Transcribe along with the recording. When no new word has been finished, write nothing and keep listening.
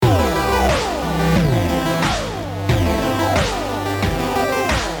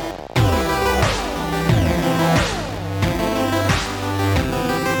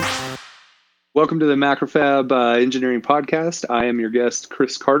Welcome to the Macrofab Engineering Podcast. I am your guest,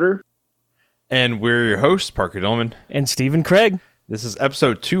 Chris Carter. And we're your hosts, Parker Dillman. And Stephen Craig. This is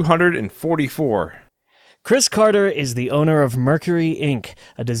episode 244. Chris Carter is the owner of Mercury, Inc.,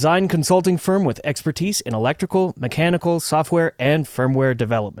 a design consulting firm with expertise in electrical, mechanical, software, and firmware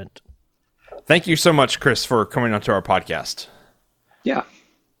development. Thank you so much, Chris, for coming onto our podcast. Yeah.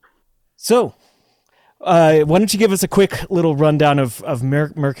 So, why don't you give us a quick little rundown of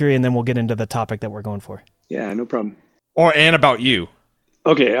Mercury, and then we'll get into the topic that we're going for. Yeah, no problem. And about you.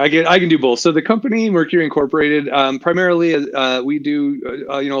 Okay, I can do both. So the company Mercury Incorporated, primarily we do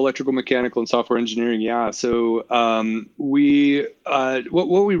electrical, mechanical, and software engineering. Yeah. So we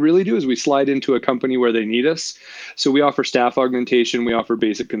what we really do is we slide into a company where they need us. So we offer staff augmentation, we offer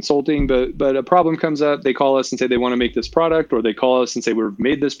basic consulting, but a problem comes up, they call us and say they want to make this product, or they call us and say we've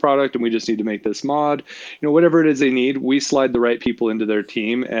made this product and we just need to make this mod. Whatever it is they need, we slide the right people into their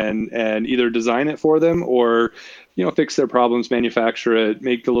team and either design it for them or fix their problems, manufacture it,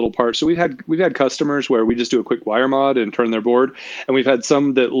 make the little parts. So we've had customers where we just do a quick wire mod and turn their board. And we've had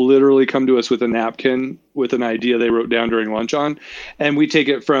some that literally come to us with a napkin with an idea they wrote down during lunch on. And we take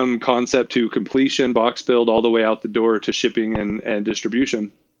it from concept to completion, box build, all the way out the door to shipping and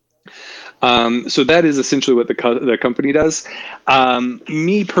distribution. So that is essentially what the company does.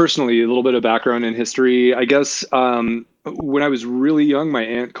 Me personally, a little bit of background and history, I guess. When I was really young, my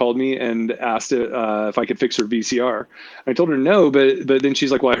aunt called me and asked if I could fix her VCR. I told her no, but then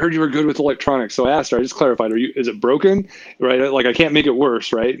she's like, "Well, I heard you were good with electronics." So I asked her. I just clarified, is it broken? Right? Like I can't make it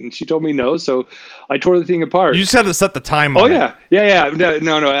worse, right? And she told me no. So I tore the thing apart. You just had to set the time on it. Yeah.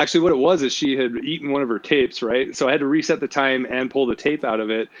 No. Actually, what it was is she had eaten one of her tapes, right? So I had to reset the time and pull the tape out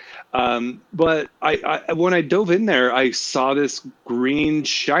of it. But I when I dove in there, I saw this green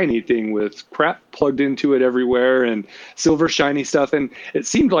shiny thing with crap plugged into it everywhere and silver shiny stuff, and it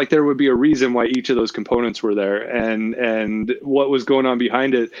seemed like there would be a reason why each of those components were there, and what was going on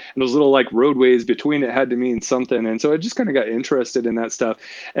behind it, and those little like roadways between it had to mean something. And so I just kind of got interested in that stuff,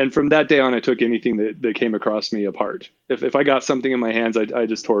 and from that day on, I took anything that came across me apart. If I got something in my hands, I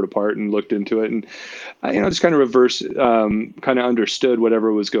just tore it apart and looked into it, and just kind of reverse kind of understood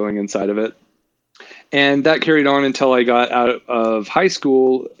whatever was going inside of it. And that carried on until I got out of high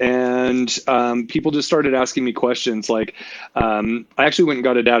school, and people just started asking me questions. Like, I actually went and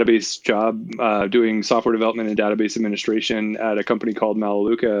got a database job doing software development and database administration at a company called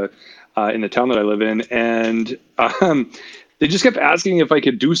Melaleuca in the town that I live in. And they just kept asking if I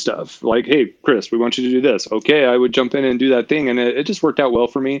could do stuff like, "Hey, Chris, we want you to do this." Okay, I would jump in and do that thing. And it just worked out well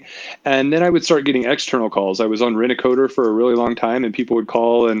for me. And then I would start getting external calls. I was on Rent-A-Coder for a really long time, and people would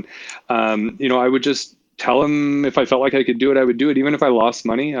call and, I would just tell them if I felt like I could do it, I would do it. Even if I lost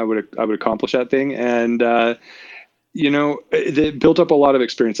money, I would accomplish that thing. And, it built up a lot of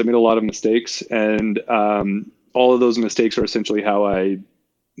experience. I made a lot of mistakes, and all of those mistakes are essentially how I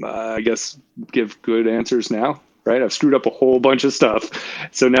guess, give good answers now. Right. I've screwed up a whole bunch of stuff.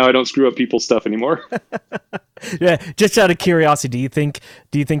 So now I don't screw up people's stuff anymore. Yeah. Just out of curiosity,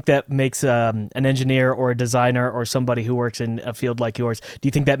 do you think that makes an engineer or a designer or somebody who works in a field like yours, do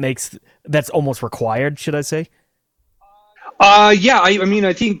you think that's almost required, should I say? Yeah,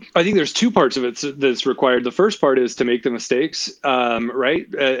 I think there's two parts of it that's required. The first part is to make the mistakes, right,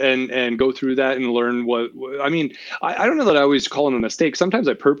 and go through that and learn I don't know that I always call them a mistake. Sometimes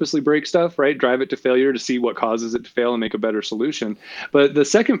I purposely break stuff, right, drive it to failure to see what causes it to fail and make a better solution. But the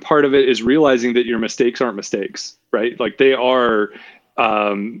second part of it is realizing that your mistakes aren't mistakes, right? Like they are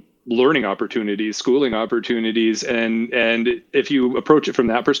learning opportunities, schooling opportunities, and if you approach it from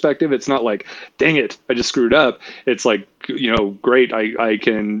that perspective, it's not like, dang it, I just screwed up. It's like, great, I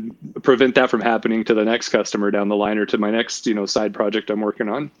can prevent that from happening to the next customer down the line or to my next side project I'm working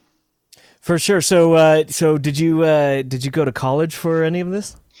on. For sure. So did you go to college for any of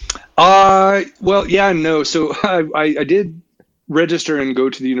this? Well, yeah, no. So I did register and go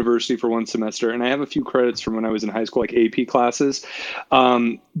to the university for one semester, and I have a few credits from when I was in high school, like AP classes.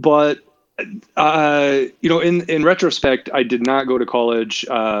 But in retrospect, I did not go to college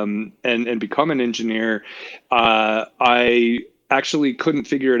and become an engineer. I actually couldn't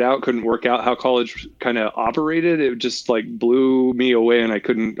figure it out, couldn't work out how college kind of operated. It just like blew me away, and I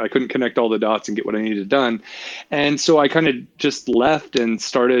couldn't connect all the dots and get what I needed done. And so I kind of just left and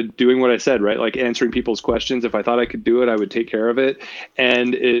started doing what I said, right? Like answering people's questions. If I thought I could do it, I would take care of it.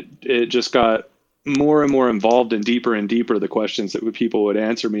 And it just got more and more involved and deeper the questions that people would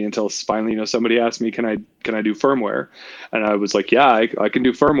answer me, until finally, somebody asked me, can I do firmware? And I was like, yeah, I can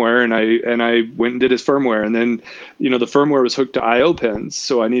do firmware. And I went and did his firmware. And then, the firmware was hooked to IO pins.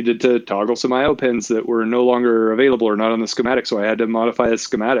 So I needed to toggle some IO pins that were no longer available or not on the schematic. So I had to modify a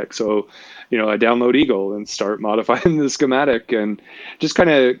schematic. So, I download Eagle and start modifying the schematic, and just kind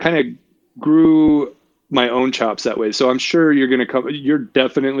of grew my own chops that way. So I'm sure you're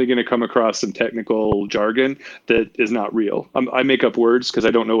definitely going to come across some technical jargon that is not real. I make up words because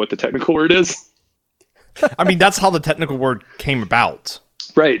I don't know what the technical word is. I mean, that's how the technical word came about.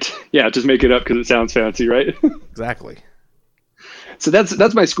 Right. Yeah. Just make it up because it sounds fancy, right? Exactly. So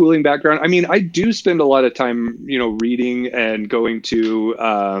that's my schooling background. I mean, I do spend a lot of time, reading and going to,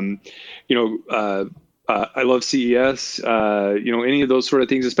 I love CES, any of those sort of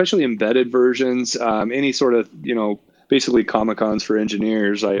things, especially embedded versions, any sort of, basically Comic-Cons for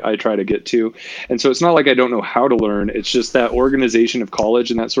engineers, I try to get to. And so it's not like I don't know how to learn. It's just that organization of college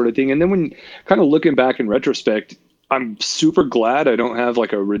and that sort of thing. And then when kind of looking back in retrospect, I'm super glad I don't have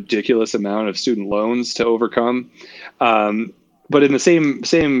like a ridiculous amount of student loans to overcome. But in the same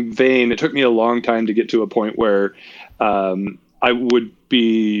vein, it took me a long time to get to a point where I would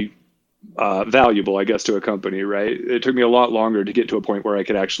be valuable, I guess, to a company, right? It took me a lot longer to get to a point where I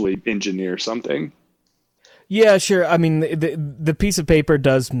could actually engineer something. Yeah, sure. I mean, the piece of paper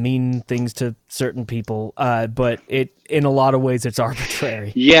does mean things to certain people, but in a lot of ways it's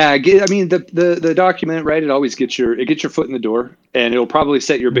arbitrary. Yeah, I mean the document, right? It always gets your foot in the door, and it'll probably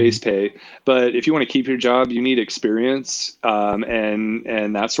set your base pay. But if you want to keep your job, you need experience,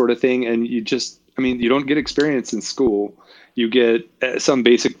 and that sort of thing. And you don't get experience in school. You get some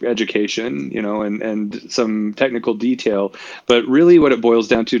basic education, and some technical detail. But really what it boils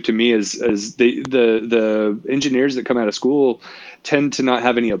down to me is the engineers that come out of school tend to not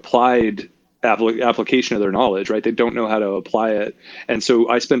have any applied application of their knowledge, right? They don't know how to apply it. And so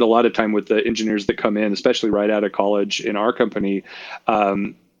I spend a lot of time with the engineers that come in, especially right out of college in our company,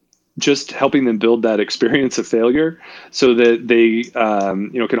 just helping them build that experience of failure so that they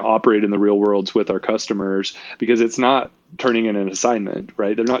can operate in the real worlds with our customers, because it's not turning in an assignment,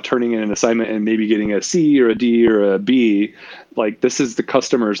 right? They're not turning in an assignment and maybe getting a C or a D or a B. Like, this is the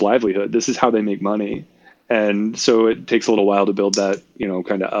customer's livelihood. This is how they make money. And so it takes a little while to build that,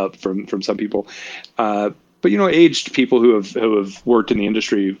 kind of up from some people. But aged people who have worked in the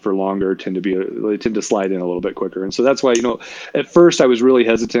industry for longer tend to slide in a little bit quicker. And so that's why, at first I was really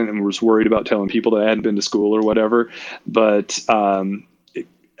hesitant and was worried about telling people that I hadn't been to school or whatever. But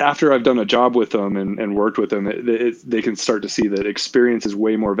after I've done a job with them and worked with them, they can start to see that experience is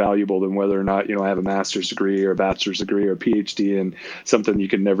way more valuable than whether or not, I have a master's degree or a bachelor's degree or a PhD in something you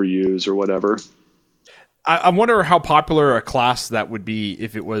can never use or whatever. I wonder how popular a class that would be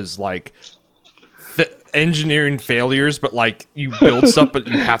if it was like engineering failures, but like you build stuff, but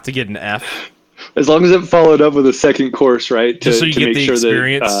you have to get an F. As long as it followed up with a second course, right? Just so you to get make the sure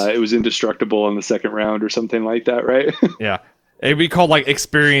experience. That it was indestructible on the second round or something like that, right? Yeah. It'd be called like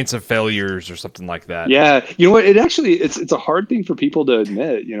experience of failures or something like that. Yeah. You know what? It's a hard thing for people to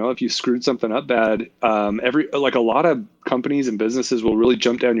admit, if you screwed something up bad, a lot of companies and businesses will really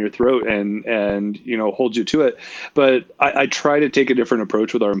jump down your throat and hold you to it. But I try to take a different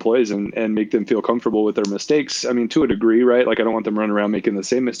approach with our employees and make them feel comfortable with their mistakes. I mean, to a degree, right? Like, I don't want them running around making the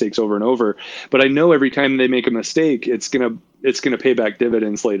same mistakes over and over, but I know every time they make a mistake, it's going to pay back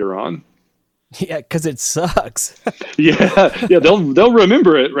dividends later on. Yeah, because it sucks. Yeah, they'll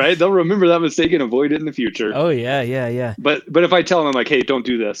remember it, right? They'll remember that mistake and avoid it in the future. Oh yeah. But if I tell them, like, hey, don't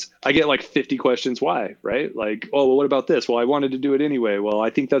do this, I get like 50 questions why, right? Like, oh, well, what about this? Well, I wanted to do it anyway. Well, I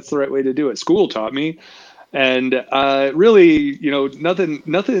think that's the right way to do it. School taught me. And really,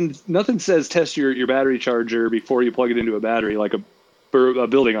 nothing says test your battery charger before you plug it into a battery like a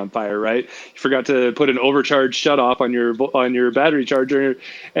building on fire, right? You forgot to put an overcharge shut off on your battery charger,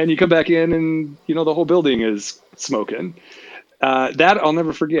 and you come back in and the whole building is smoking. That I'll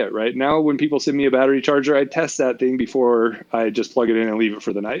never forget. Right now, when people send me a battery charger, I test that thing before I just plug it in and leave it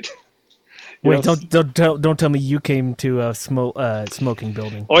for the night. Wait, don't tell me you came to a smoking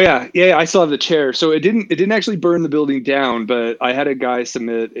building. Oh yeah, I still have the chair. So it didn't actually burn the building down, but I had a guy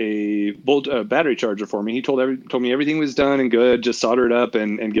submit a battery charger for me. He told me everything was done and good, just solder it up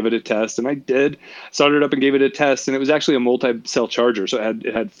and give it a test, and I did solder it up and gave it a test, and it was actually a multi-cell charger. So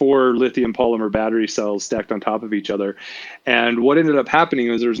it had 4 lithium polymer battery cells stacked on top of each other, and what ended up happening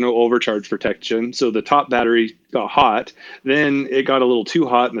was there was no overcharge protection. So the top battery got hot, then it got a little too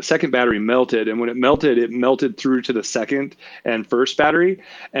hot, and the second battery melted. And when it melted through to the second and first battery.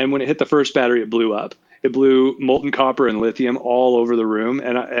 And when it hit the first battery, it blew up. It blew molten copper and lithium all over the room.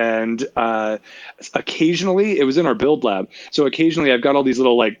 And occasionally, it was in our build lab. So occasionally, I've got all these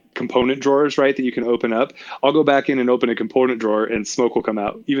little like component drawers, right, that you can open up. I'll go back in and open a component drawer, and smoke will come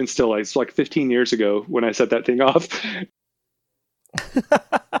out. Even still, it's like 15 years ago when I set that thing off.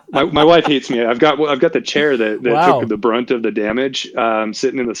 My wife hates me. I've got the chair that Wow. took the brunt of the damage,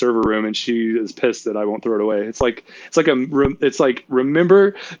 sitting in the server room, and she is pissed that I won't throw it away. It's like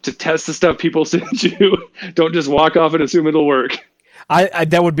remember to test the stuff people send you. Don't just walk off and assume it'll work. I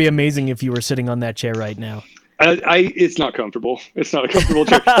that would be amazing if you were sitting on that chair right now. It's not comfortable. It's not a comfortable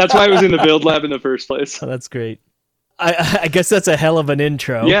chair. That's why I was in the build lab in the first place. Oh, that's great. I guess that's a hell of an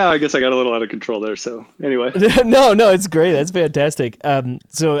intro. Yeah, I guess I got a little out of control there. So anyway, no, it's great. That's fantastic.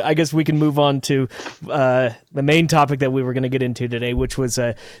 So I guess we can move on to the main topic that we were going to get into today, which was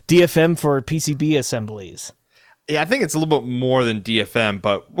DFM for PCB assemblies. Yeah, I think it's a little bit more than DFM,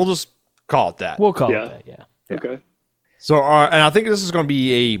 but we'll just call it that. We'll call it that. Yeah. Okay. So, and I think this is going to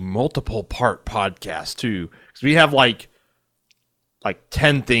be a multiple part podcast too, because we have like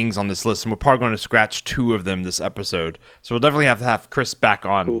 10 things on this list, and we're probably going to scratch 2 of them this episode. So we'll definitely have to have Chris back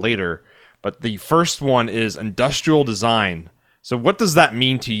on later. But the first one is industrial design. So what does that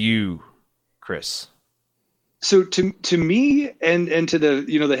mean to you, Chris? So to me and to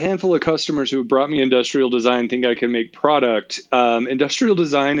the handful of customers who have brought me industrial design think I can make product, industrial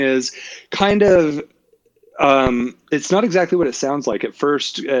design is kind of it's not exactly what it sounds like. At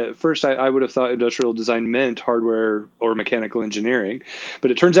first I would have thought industrial design meant hardware or mechanical engineering,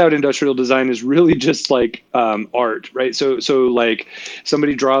 but it turns out industrial design is really just like art, right? So like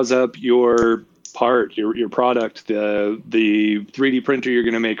somebody draws up your part, your product, the 3D printer you're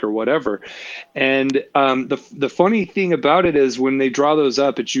going to make or whatever. And the funny thing about it is when they draw those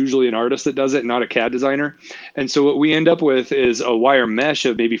up, it's usually an artist that does it, not a CAD designer. And so what we end up with is a wire mesh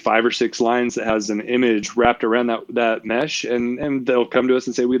of maybe 5 or 6 lines that has an image wrapped around that mesh. And they'll come to us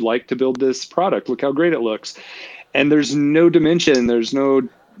and say, we'd like to build this product. Look how great it looks. And there's no dimension. There's no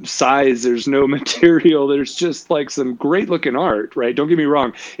size, there's no material, there's just like some great looking art, right? Don't get me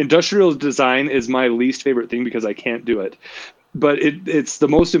wrong, industrial design is my least favorite thing because I can't do it, but it's the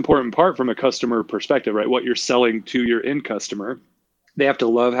most important part from a customer perspective, right? What you're selling to your end customer, they have to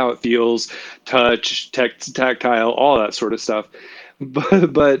love how it feels, touch, tactile, all that sort of stuff.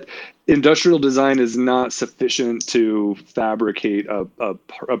 But industrial design is not sufficient to fabricate a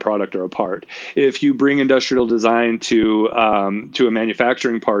product or a part. If you bring industrial design to a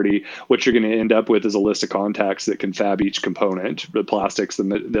manufacturing party, what you're going to end up with is a list of contacts that can fab each component, the plastics,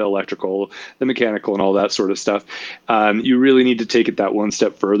 the electrical, the mechanical, and all that sort of stuff. You really need to take it that one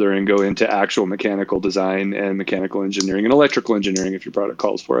step further and go into actual mechanical design and mechanical engineering and electrical engineering if your product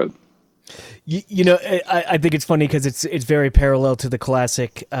calls for it. You know, I think it's funny because it's very parallel to the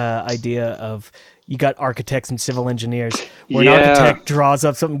classic idea of you got architects and civil engineers where an architect draws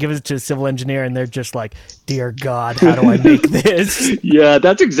up something, gives it to a civil engineer, and they're just like, dear God, how do I make this? Yeah,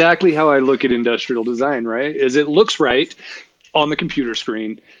 that's exactly how I look at industrial design, right? Is it looks right on the computer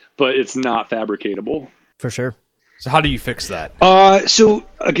screen, but it's not fabricatable. For sure. So how do you fix that? So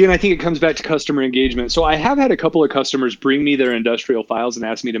again, I think it comes back to customer engagement. So I have had a couple of customers bring me their industrial files and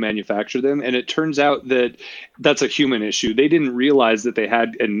ask me to manufacture them. And it turns out that that's a human issue. They didn't realize that they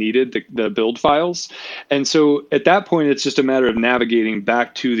had and needed the build files. And so at that point, it's just a matter of navigating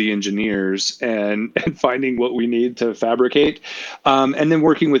back to the engineers and finding what we need to fabricate. And then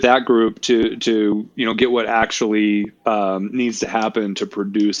working with that group to get what actually needs to happen to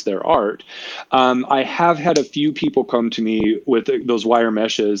produce their art. I have had a few people come to me with those wire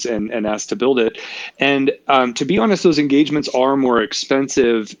meshes and ask to build it. And to be honest, those engagements are more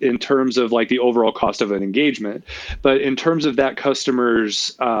expensive in terms of like the overall cost of an engagement. But in terms of that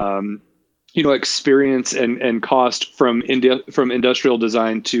customer's experience and cost from industrial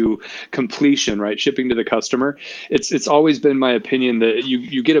design to completion, right? Shipping to the customer. It's always been my opinion that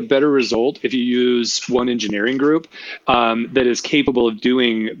you get a better result if you use one engineering group that is capable of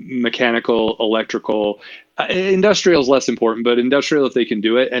doing mechanical, electrical. Industrial is less important, but industrial, if they can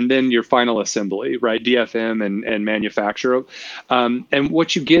do it, and then your final assembly, right? DFM and manufacture. And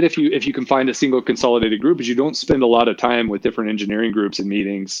what you get if you can find a single consolidated group is you don't spend a lot of time with different engineering groups and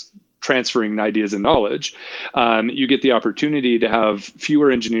meetings transferring ideas and knowledge. You get the opportunity to have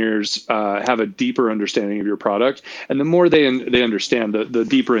fewer engineers have a deeper understanding of your product, and the more they understand, the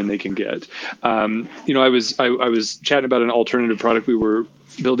deeper in they can get. I was chatting about an alternative product we were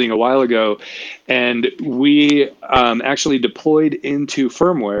building a while ago, and we actually deployed into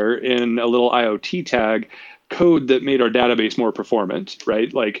firmware in a little IoT tag code that made our database more performant,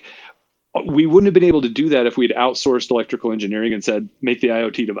 right? Like, we wouldn't have been able to do that if we'd outsourced electrical engineering and said, make the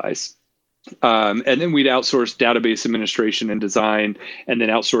IoT device. And then we'd outsource database administration and design, and then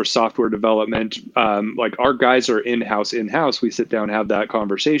outsource software development. Like, our guys are in-house. We sit down, have that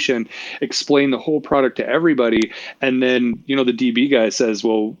conversation, explain the whole product to everybody. And then, the DB guy says,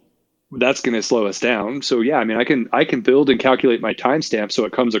 well, that's going to slow us down. So yeah, I mean, I can build and calculate my timestamp so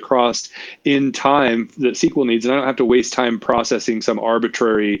it comes across in time that SQL needs, and I don't have to waste time processing some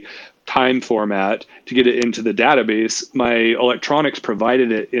arbitrary time format to get it into the database. My electronics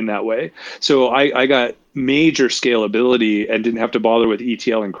provided it in that way. So I got major scalability and didn't have to bother with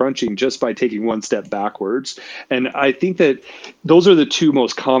ETL and crunching just by taking one step backwards. And I think that those are the two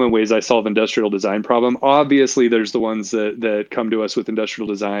most common ways I solve industrial design problem. Obviously, there's the ones that come to us with industrial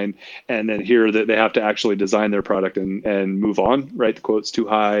design and then hear that they have to actually design their product and move on, right? The quote's too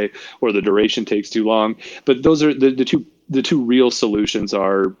high or the duration takes too long. But those are the two real solutions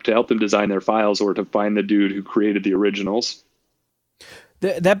are to help them design their files or to find the dude who created the originals.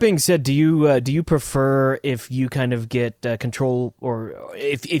 That being said, do you prefer if you kind of get control, or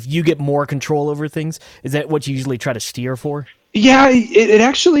if you get more control over things? Is that what you usually try to steer for? Yeah, it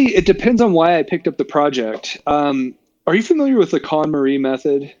actually depends on why I picked up the project. Are you familiar with the Con Marie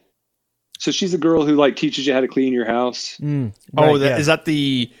method? So she's a girl who like teaches you how to clean your house. Is that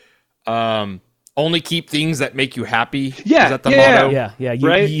the only keep things that make you happy? Yeah, is that the motto? Yeah.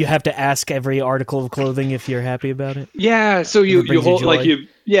 You have to ask every article of clothing if you're happy about it. Yeah, so you hold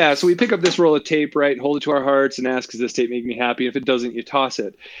so we pick up this roll of tape, right, and hold it to our hearts and ask, does this tape make me happy? If it doesn't, you toss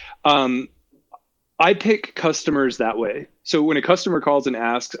it. I pick customers that way. So when a customer calls and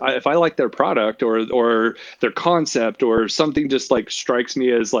asks if I like their product or their concept or something just like strikes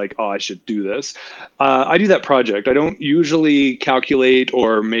me as like, oh, I should do this, I do that project. I don't usually calculate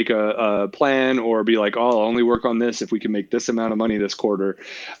or make a plan or be like, oh, I'll only work on this if we can make this amount of money this quarter.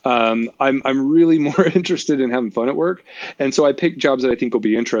 I'm really more interested in having fun at work. And so I pick jobs that I think will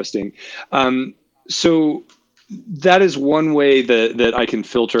be interesting. So that is one way that I can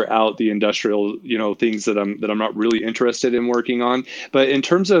filter out the industrial, things that I'm not really interested in working on. But in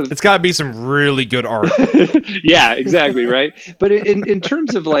terms of, it's got to be some really good art. Yeah, exactly, right. But in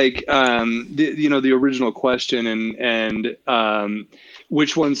terms of like the original question and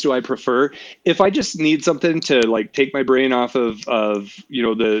which ones do I prefer? If I just need something to like take my brain off of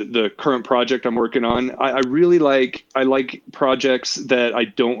the current project I'm working on, I really like projects that I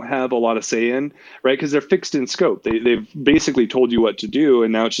don't have a lot of say in, right? Because they're fixed in scope. They've basically told you what to do,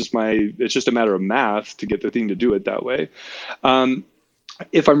 and now it's just a matter of math to get the thing to do it that way.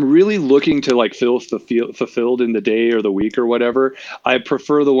 If I'm really looking to like feel fulfilled in the day or the week or whatever, I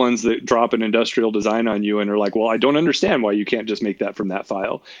prefer the ones that drop an industrial design on you and are like, well, I don't understand why you can't just make that from that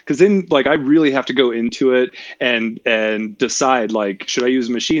file. Because then like I really have to go into it and decide like, should I use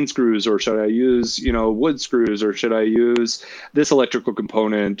machine screws or should I use, wood screws, or should I use this electrical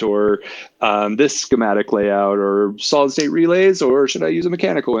component or this schematic layout or solid state relays, or should I use a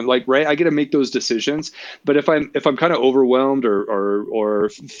mechanical? And like, right, I get to make those decisions. But if I'm kind of overwhelmed or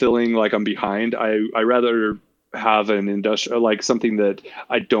feeling like I'm behind, I rather have an industrial, like something that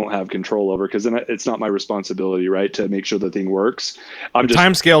I don't have control over, because then it's not my responsibility, right, to make sure the thing works.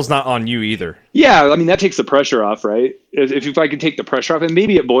 Time scale's not on you either. Yeah, I mean that takes the pressure off, right? If I can take the pressure off, and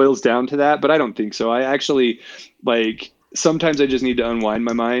maybe it boils down to that, but I don't think so. I actually sometimes I just need to unwind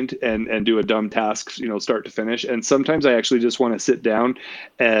my mind and do a dumb task, start to finish. And sometimes I actually just want to sit down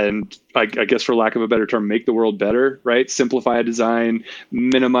and I guess for lack of a better term, make the world better, right? Simplify a design,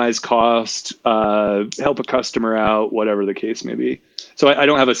 minimize cost, help a customer out, whatever the case may be. So I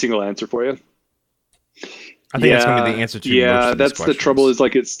don't have a single answer for you. I think that's going to be the answer to most of these that's questions. The trouble is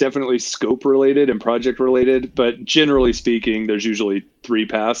like it's definitely scope related and project related, but generally speaking, there's usually three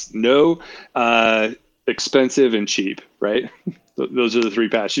paths. No, expensive and cheap, right? Those are the three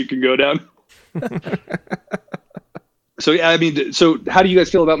paths you can go down. So yeah, I mean, so how do you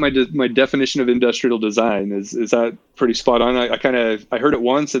guys feel about my definition of industrial design? Is that pretty spot on? I heard it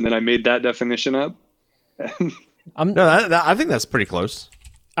once and then I made that definition up. I think that's pretty close.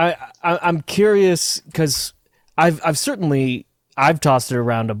 I'm curious because I've tossed it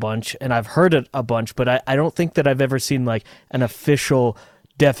around a bunch and I've heard it a bunch, but I don't think that I've ever seen like an official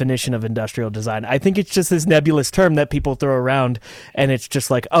definition of industrial design. I think it's just this nebulous term that people throw around, and it's just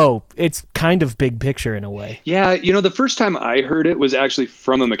like, oh, it's kind of big picture in a way. Yeah, the first time I heard it was actually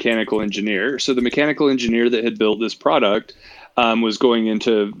from a mechanical engineer. So the mechanical engineer that had built this product was going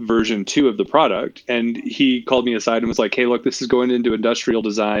into version 2 of the product, and he called me aside and was like, hey, look, this is going into industrial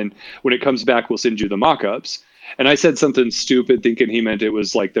design. When it comes back, we'll send you the mock-ups. And I said something stupid thinking he meant it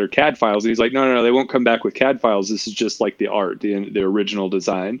was like their CAD files. And he's like, no, they won't come back with CAD files. This is just like the art, the original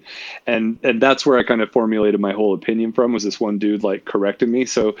design. And that's where I kind of formulated my whole opinion from, was this one dude like correcting me.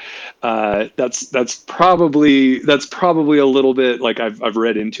 So that's probably a little bit like I've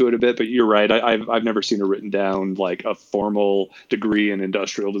read into it a bit, but you're right. I've never seen it written down like a formal degree in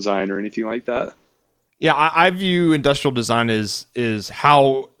industrial design or anything like that. Yeah, I view industrial design is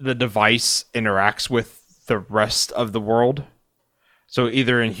how the device interacts with the rest of the world. So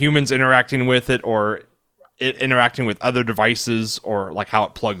either in humans interacting with it, or it interacting with other devices, or like how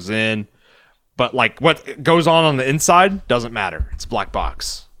it plugs in. But like what goes on the inside doesn't matter. It's a black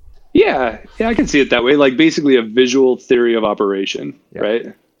box. Yeah, I can see it that way. Like basically a visual theory of operation,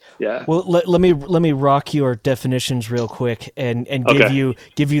 right? Yeah. Well, let me rock your definitions real quick and Okay.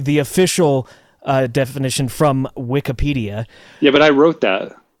 give you the official definition from Wikipedia. Yeah, but I wrote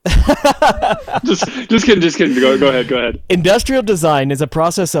that. just kidding. Go ahead. Industrial design is a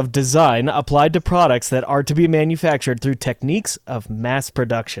process of design applied to products that are to be manufactured through techniques of mass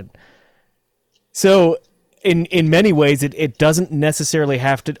production. So, in many ways, it doesn't necessarily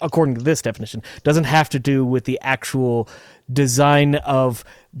have to, according to this definition, doesn't have to do with the actual design of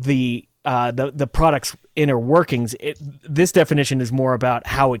the product's inner workings. This definition is more about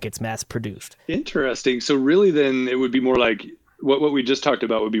how it gets mass produced. Interesting. So really then it would be more like what we just talked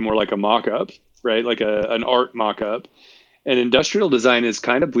about would be more like a mock-up, right? Like an art mock-up. And industrial design is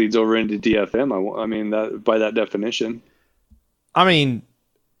kind of bleeds over into DFM. I mean, that by that definition. I mean,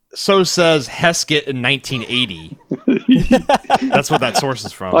 so says Heskett in 1980. That's what that source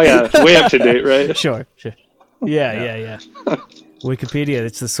is from. Oh yeah, way up to date, right? Sure. Yeah. Wikipedia,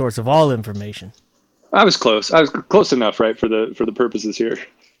 it's the source of all information. I was close enough, right, for the purposes here.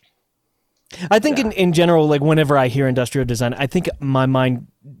 I think in general, like whenever I hear industrial design, I think my mind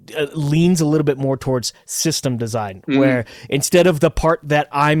leans a little bit more towards system design, where instead of the part that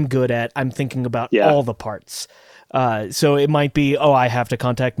I'm good at, I'm thinking about all the parts. So it might be, I have to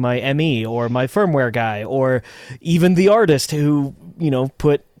contact my ME or my firmware guy, or even the artist who,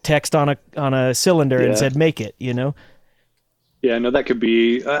 put text on a cylinder and said, make it, Yeah, no, that could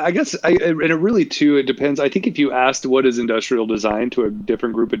be, I guess, and it really, too, it depends. I think if you asked what is industrial design to a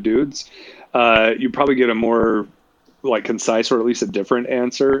different group of dudes, you probably get a more, like, concise or at least a different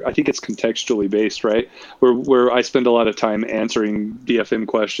answer. I think it's contextually based, right? Where I spend a lot of time answering DFM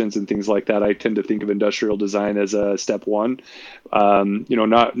questions and things like that, I tend to think of industrial design as a step one.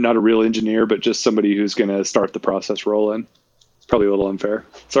 Not a real engineer, but just somebody who's going to start the process rolling. It's probably a little unfair.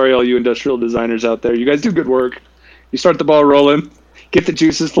 Sorry, all you industrial designers out there. You guys do good work. You start the ball rolling, get the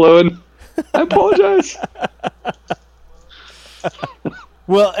juices flowing. I apologize.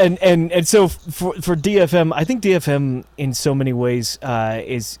 Well, and so for DFM, I think DFM in so many ways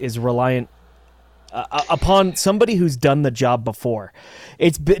is reliant upon somebody who's done the job before.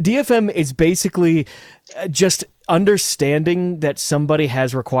 DFM is basically just understanding that somebody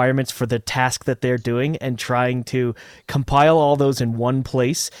has requirements for the task that they're doing and trying to compile all those in one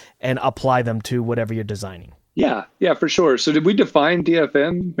place and apply them to whatever you're designing. Yeah, for sure. So did we define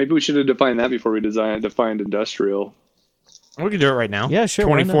DFM? Maybe we should have defined that before we defined industrial. We can do it right now. Yeah, sure.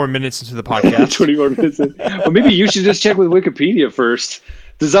 24 minutes into the podcast. 24 minutes in. Well, maybe you should just check with Wikipedia first.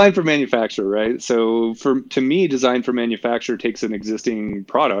 Design for manufacture, right? So to me, design for manufacture takes an existing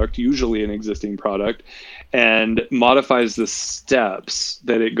product, usually an existing product, and modifies the steps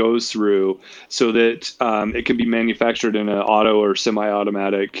that it goes through so that it can be manufactured in an auto or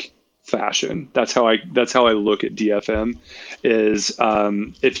semi-automatic fashion. That's how I look at DFM is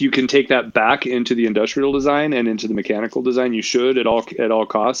if you can take that back into the industrial design and into the mechanical design, you should at all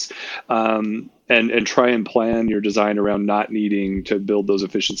costs, and try and plan your design around not needing to build those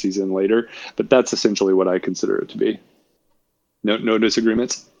efficiencies in later. But that's essentially what I consider it to be. No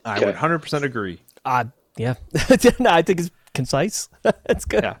disagreements? I would 100% agree. Yeah. No, I think it's concise. That's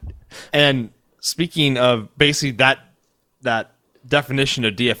good. Yeah. And speaking of basically that definition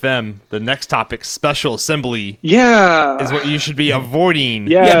of DFM, the next topic, special assembly, is what you should be avoiding.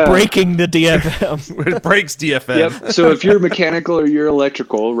 Yeah, breaking the DFM. It breaks DFM. Yep. So if you're mechanical or you're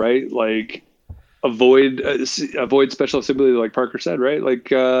electrical, right? Like avoid special assembly, like Parker said, right?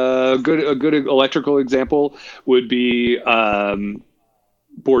 Like a good electrical example would be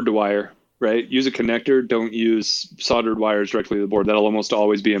board to wire. Right? Use a connector. Don't use soldered wires directly to the board. That'll almost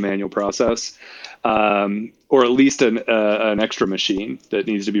always be a manual process, or at least an extra machine that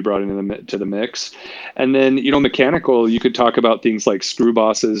needs to be brought into the mix. And then, mechanical, you could talk about things like screw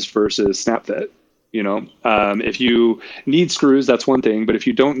bosses versus snap fit. If you need screws, that's one thing. But if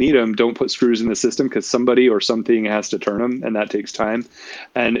you don't need them, don't put screws in the system because somebody or something has to turn them, and that takes time.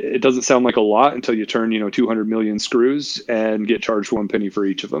 And it doesn't sound like a lot until you turn, 200 million screws and get charged 1 penny for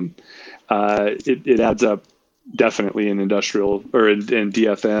each of them. It adds up definitely in industrial or in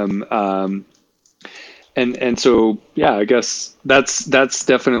DFM. And so, yeah, I guess that's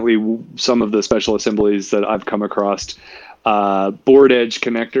definitely some of the special assemblies that I've come across. Board edge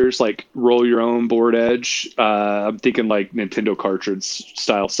connectors, like roll your own board edge. I'm thinking like Nintendo cartridge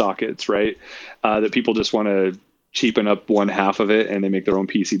style sockets, right? That people just want to cheapen up one half of it and they make their own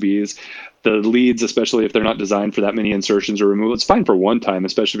PCBs. The leads, especially if they're not designed for that many insertions or removal, it's fine for one time,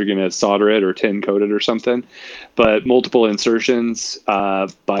 especially if you're going to solder it or tin coat it or something. But multiple insertions,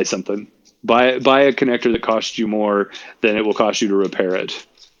 buy something. Buy a connector that costs you more than it will cost you to repair it.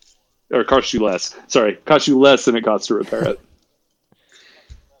 Or costs you less. Sorry, costs you less than it costs to repair it.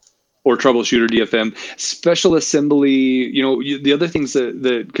 Or troubleshooter DFM. Special assembly, the other things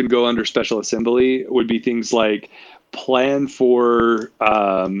that can go under special assembly would be things like plan for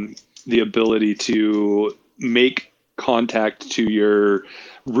the ability to make contact to your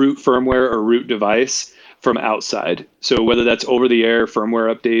root firmware or root device from outside. So whether that's over the air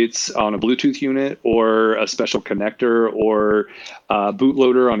firmware updates on a Bluetooth unit or a special connector or a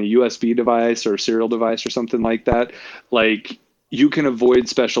bootloader on a USB device or serial device or something like that, like you can avoid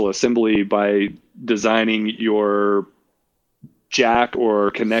special assembly by designing your jack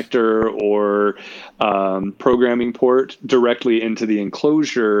or connector or programming port directly into the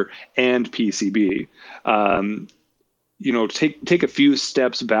enclosure and PCB. Take a few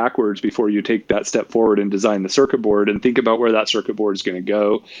steps backwards before you take that step forward and design the circuit board, and think about where that circuit board is going to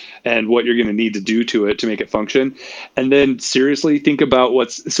go and what you're going to need to do to it to make it function. And then seriously think about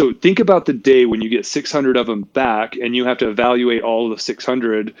the day when you get 600 of them back and you have to evaluate all of the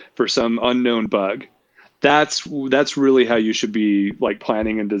 600 for some unknown bug. That's really how you should be like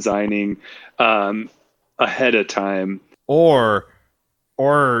planning and designing ahead of time. Or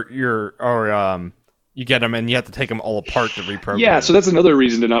you get them and you have to take them all apart to reprogram. Yeah, so that's another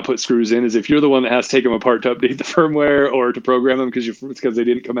reason to not put screws in, is if you're the one that has to take them apart to update the firmware or to program them because they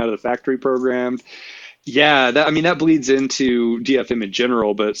didn't come out of the factory programmed. Yeah, that bleeds into DFM in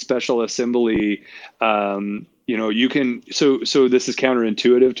general, but special assembly, you can. So this is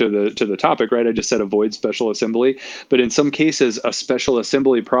counterintuitive to the topic, right? I just said avoid special assembly, but in some cases, a special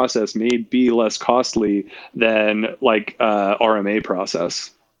assembly process may be less costly than like RMA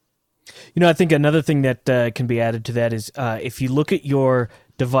process. I think another thing that can be added to that is if you look at your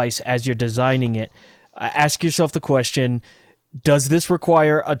device as you're designing it, ask yourself the question: does this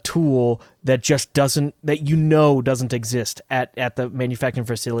require a tool that just doesn't exist at the manufacturing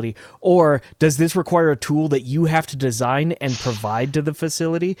facility, or does this require a tool that you have to design and provide to the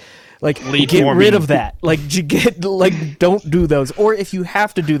facility? Like, get rid of that. Don't do those. Or if you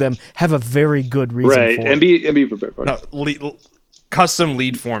have to do them, have a very good reason for it. Right, and be prepared for it. Custom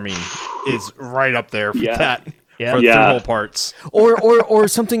lead forming is right up there for that. Yeah. For the whole parts. Or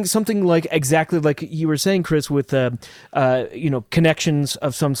something like exactly like you were saying, Chris, with connections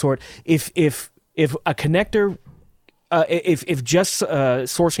of some sort. If a connector, if just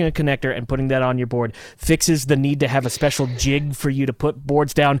sourcing a connector and putting that on your board fixes the need to have a special jig for you to put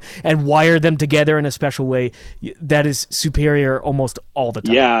boards down and wire them together in a special way, that is superior almost all the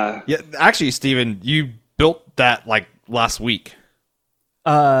time. Yeah. Actually, Steven, you built that like last week.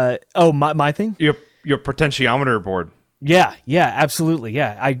 My thing? Your potentiometer board. Yeah, absolutely.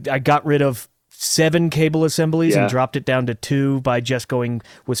 Yeah, I got rid of 7 cable assemblies and dropped it down to 2 by just going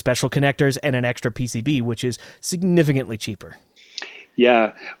with special connectors and an extra PCB, which is significantly cheaper.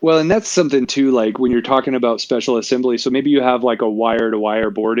 Yeah. Well, and that's something too, like when you're talking about special assembly. So maybe you have like a wire-to-wire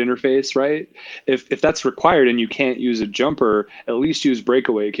board interface, right? If that's required and you can't use a jumper, at least use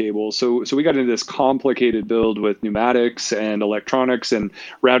breakaway cables. So we got into this complicated build with pneumatics and electronics and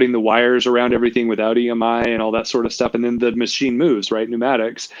routing the wires around everything without EMI and all that sort of stuff. And then the machine moves, right?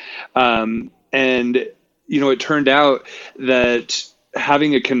 Pneumatics. It turned out that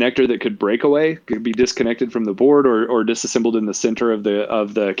having a connector that could break away, could be disconnected from the board or disassembled in the center of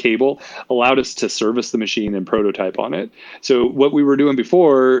the cable, allowed us to service the machine and prototype on it. So what we were doing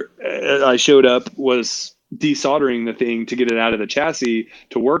before I showed up was desoldering the thing to get it out of the chassis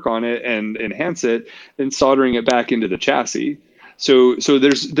to work on it and enhance it, then soldering it back into the chassis. So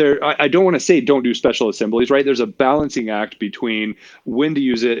I don't want to say don't do special assemblies, right? There's a balancing act between when to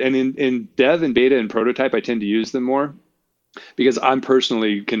use it. And in dev and beta and prototype, I tend to use them more, because I'm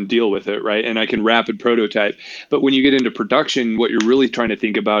personally can deal with it, right? And I can rapid prototype. But when you get into production, what you're really trying to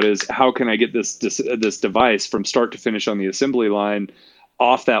think about is how can I get this device from start to finish on the assembly line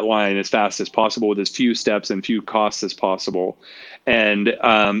off that line as fast as possible with as few steps and few costs as possible. And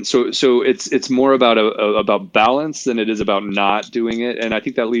so it's more about balance than it is about not doing it. And I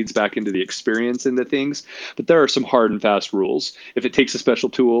think that leads back into the experience into things. But there are some hard and fast rules. If it takes a special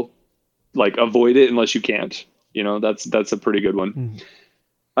tool, like avoid it unless you can't. That's a pretty good one.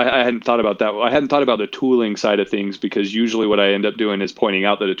 I hadn't thought about that. I hadn't thought about the tooling side of things, because usually what I end up doing is pointing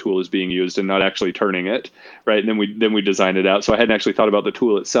out that a tool is being used and not actually turning it, right? And then we design it out. So I hadn't actually thought about the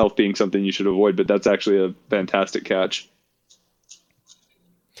tool itself being something you should avoid, but that's actually a fantastic catch.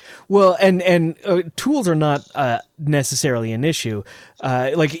 Well, and tools are not necessarily an issue.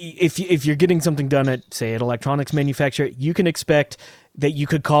 Like if you're getting something done at, say, an electronics manufacturer, you can expect that you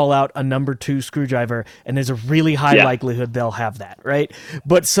could call out a number 2 screwdriver, and there's a really high likelihood they'll have that, right?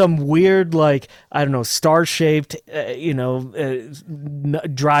 But some weird, like, I don't know, star-shaped,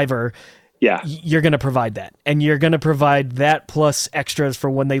 driver, you're going to provide that. And you're going to provide that plus extras for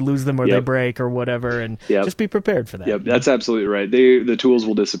when they lose them or they break or whatever, and just be prepared for that. Yep, that's absolutely right. The tools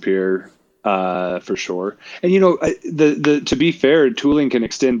will disappear for sure. And, to be fair, tooling can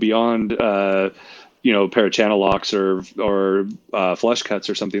extend beyond a pair of channel locks or flush cuts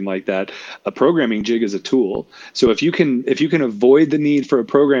or something like that. A programming jig is a tool. So if you can avoid the need for a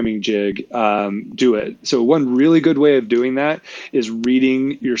programming jig, do it. So one really good way of doing that is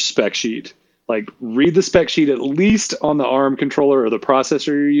reading your spec sheet. Like, read the spec sheet at least on the ARM controller or the processor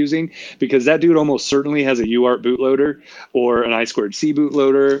you're using, because that dude almost certainly has a UART bootloader or an I2C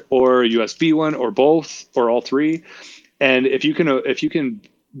bootloader or a USB one or both or all three. And if you can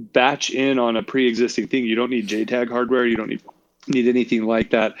batch in on a pre-existing thing, you don't need JTAG hardware, you don't need anything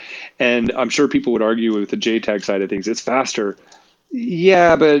like that. And I'm sure people would argue with the JTAG side of things, it's faster.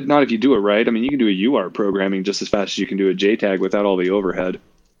 Yeah, but not if you do it right. I mean, you can do a UART programming just as fast as you can do a JTAG without all the overhead.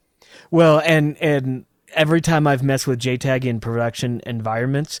 Well, and every time I've messed with JTAG in production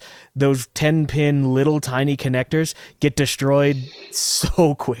environments, those 10-pin little tiny connectors get destroyed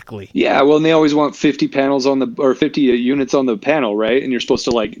so quickly. Yeah, well, and they always want 50 panels 50 units on the panel, right? And you're supposed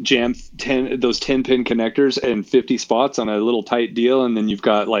to like jam 10 10-pin connectors in 50 spots on a little tight deal, and then you've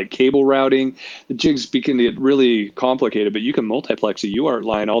got like cable routing. The jigs begin to get really complicated, but you can multiplex a UART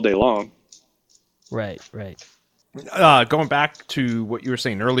line all day long. Right. Going back to what you were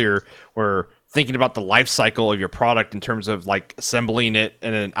saying earlier, where thinking about the life cycle of your product in terms of like assembling it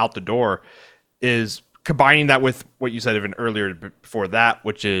and then out the door, is combining that with what you said even earlier before that,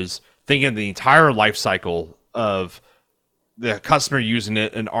 which is thinking of the entire life cycle of the customer using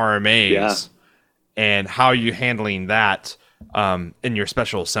it in RMAs and how you're handling that in your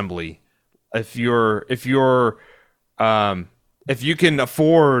special assembly. If you can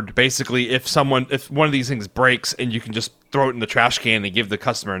afford, basically, if one of these things breaks and you can just throw it in the trash can and give the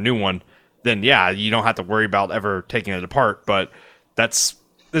customer a new one, then you don't have to worry about ever taking it apart. But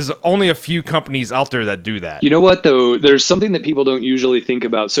there's only a few companies out there that do that. You know what, though? There's something that people don't usually think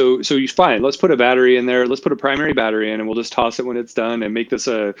about. So you fine. Let's put a battery in there. Let's put a primary battery in, and we'll just toss it when it's done and make this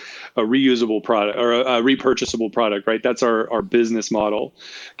a reusable product or a repurchasable product, right? That's our business model.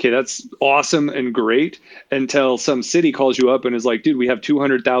 Okay, that's awesome and great until some city calls you up and is like, dude, we have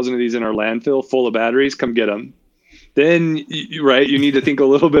 200,000 of these in our landfill full of batteries. Come get them. Then, you need to think a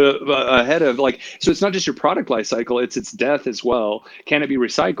little bit ahead of, like, so it's not just your product life cycle, it's its death as well. Can it be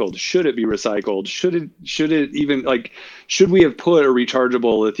recycled? Should it be recycled? Should it even, like, should we have put a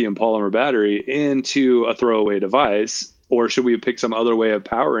rechargeable lithium polymer battery into a throwaway device? Or should we have picked some other way of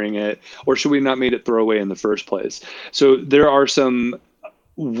powering it? Or should we not made it throwaway in the first place? So there are some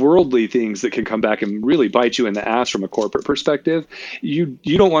worldly things that can come back and really bite you in the ass from a corporate perspective. You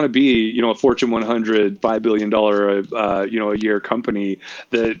don't want to be, a Fortune 100, $5 billion, a year company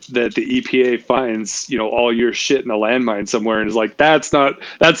that the EPA finds, all your shit in a landmine somewhere and is like, that's not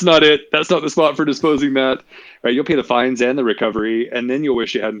it. That's not the spot for disposing that. Right. You'll pay the fines and the recovery. And then you'll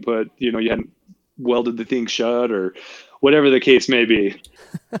wish you hadn't you hadn't welded the thing shut or whatever the case may be.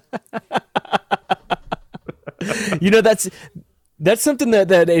 That's something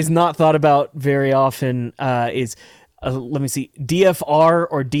that is not thought about very often. Is let me see, DFR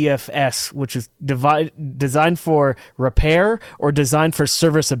or DFS, which is designed for repair or designed for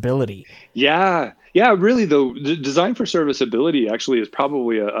serviceability. Yeah, really, though, design for serviceability actually is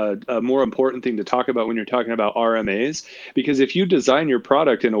probably a more important thing to talk about when you're talking about RMAs, because if you design your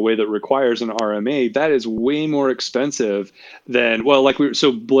product in a way that requires an RMA, that is way more expensive than,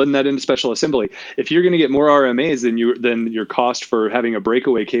 so blend that into special assembly. If you're going to get more RMAs than your cost for having a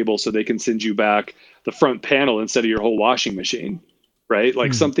breakaway cable so they can send you back the front panel instead of your whole washing machine, right?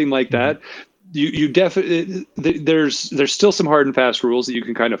 Like something like that. You definitely, there's still some hard and fast rules that you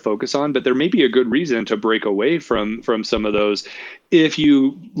can kind of focus on, but there may be a good reason to break away from some of those. If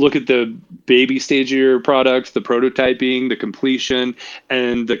you look at the baby stage of your product, the prototyping, the completion,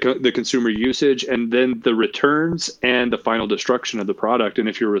 and the consumer usage, and then the returns and the final destruction of the product, and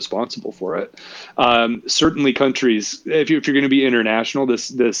if you're responsible for it. Certainly countries, if you're going to be international,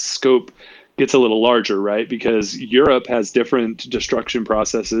 this scope gets a little larger, right? Because Europe has different destruction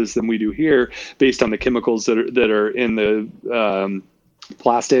processes than we do here, based on the chemicals that are in the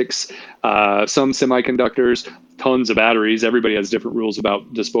plastics, some semiconductors, tons of batteries. Everybody has different rules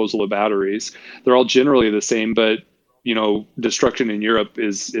about disposal of batteries. They're all generally the same, but destruction in Europe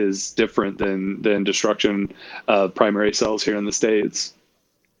is different than destruction of primary cells here in the States.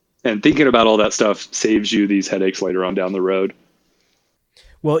 And thinking about all that stuff saves you these headaches later on down the road.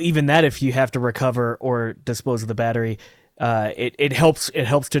 Well, even that, if you have to recover or dispose of the battery, it helps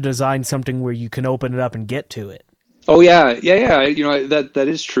to design something where you can open it up and get to it. Oh yeah. That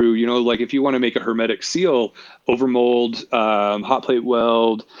is true. Like if you want to make a hermetic seal, overmold, hot plate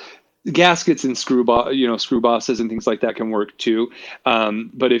weld, gaskets and screw bosses and things like that can work too.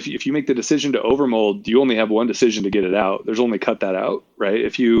 But if you make the decision to overmold, you only have one decision to get it out. There's only cut that out, right?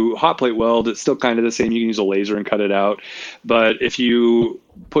 If you hot plate weld, it's still kind of the same. You can use a laser and cut it out. But if you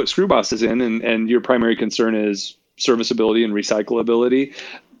put screw bosses in and your primary concern is serviceability and recyclability,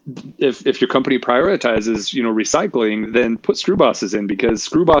 if your company prioritizes, recycling, then put screw bosses in, because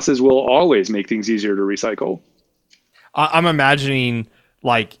screw bosses will always make things easier to recycle. I'm imagining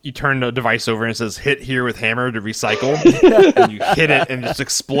like you turn the device over and it says "hit here with hammer to recycle," and you hit it and it just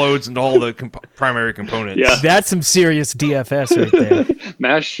explodes into all the primary components. Yeah, that's some serious DFS right there.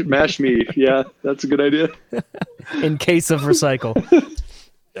 Mash me. Yeah, that's a good idea. In case of recycle.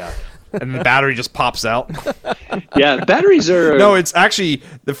 Yeah. And the battery just pops out. Yeah, batteries are... No, it's actually...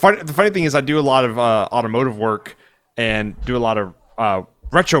 The funny thing is I do a lot of automotive work and do a lot of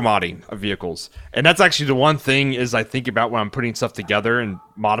retro modding of vehicles. And that's actually the one thing is I think about when I'm putting stuff together and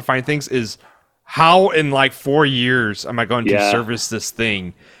modifying things is how in like 4 years am I going to service this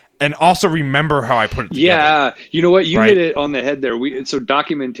thing? And also remember how I put it together. Yeah, you know what? You hit it on the head there. So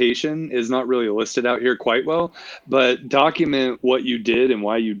documentation is not really listed out here quite well, but document what you did and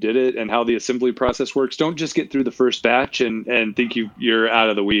why you did it and how the assembly process works. Don't just get through the first batch and think you're out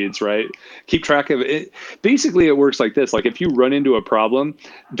of the weeds, right? Keep track of it. Basically, it works like this. Like if you run into a problem,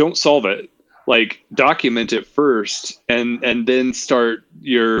 don't solve it. Like document it first and then start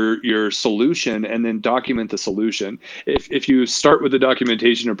your solution and then document the solution. If you start with the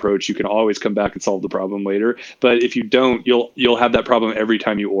documentation approach, you can always come back and solve the problem later. But if you don't, you'll have that problem every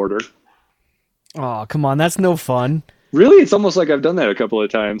time you order. Oh, come on. That's no fun. Really? It's almost like I've done that a couple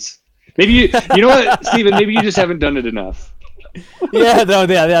of times. Maybe you know what, Steven, maybe you just haven't done it enough.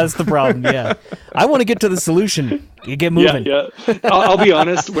 That's the problem. Yeah, I want to get to the solution. You get moving. Yeah. I'll be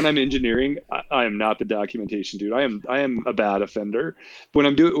honest. When I'm engineering, I am not the documentation dude. I am a bad offender. When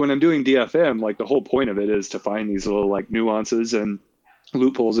I'm doing DFM, like the whole point of it is to find these little like nuances and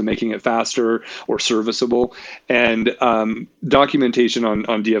loopholes and making it faster or serviceable. And documentation on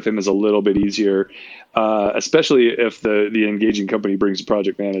DFM is a little bit easier, especially if the engaging company brings a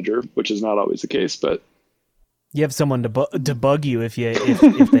project manager, which is not always the case, but. You have someone to bug you if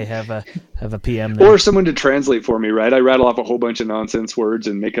they have a PM there. Or someone to translate for me, right? I rattle off a whole bunch of nonsense words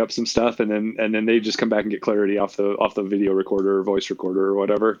and make up some stuff, and then they just come back and get clarity off the video recorder or voice recorder or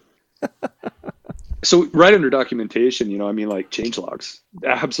whatever. So right under documentation, like change logs.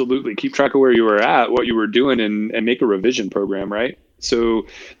 Absolutely, keep track of where you were at, what you were doing, and make a revision program, right? So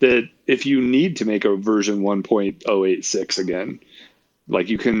that if you need to make a version 1.086 again. Like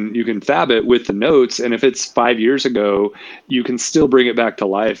you can fab it with the notes, and if it's 5 years ago, you can still bring it back to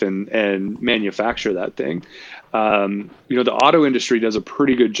life and manufacture that thing. The auto industry does a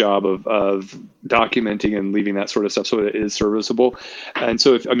pretty good job of documenting and leaving that sort of stuff so it is serviceable. And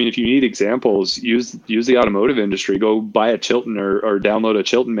so if you need examples, use the automotive industry. Go buy a Chilton or download a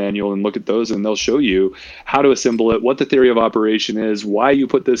Chilton manual and look at those, and they'll show you how to assemble it, what the theory of operation is, why you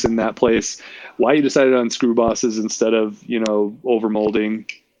put this in that place, why you decided on screw bosses instead of overmolding.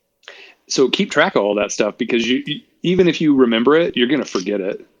 So keep track of all that stuff, because you even if you remember it, you're going to forget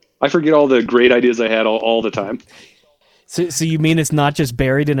it. I forget all the great ideas I had all the time. So you mean it's not just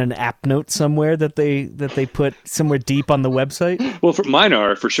buried in an app note somewhere that they put somewhere deep on the website? Well, mine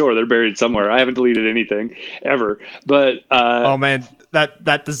are for sure. They're buried somewhere. I haven't deleted anything ever. But oh man,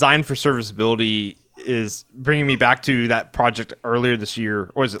 that design for serviceability is bringing me back to that project earlier this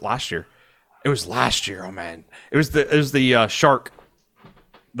year, or was it last year? It was last year. Oh man, it was the shark.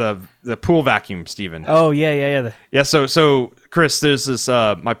 The pool vacuum, Steven. Oh yeah. Yeah. So Chris, there's this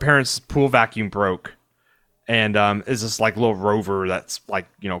my parents' pool vacuum broke, and is this like little rover that's like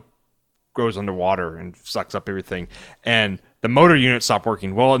goes underwater and sucks up everything, and the motor unit stopped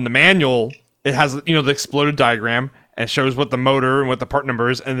working. Well, in the manual, it has the exploded diagram and shows what the motor and what the part number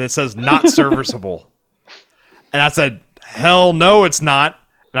is, and it says not serviceable. And I said, hell no, it's not.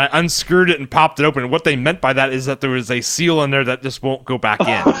 And I unscrewed it and popped it open. And what they meant by that is that there was a seal in there that just won't go back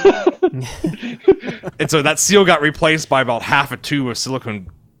in. And so that seal got replaced by about half a tube of silicone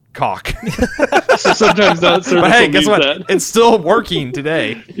caulk. So sometimes that service But hey, will guess use what? that. It's still working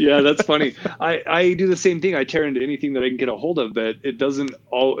today. Yeah, that's funny. I do the same thing. I tear into anything that I can get a hold of, but it doesn't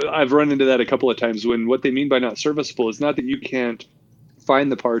I've run into that a couple of times when what they mean by not serviceable is not that you can't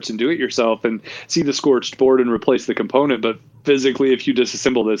find the parts and do it yourself and see the scorched board and replace the component, but physically, if you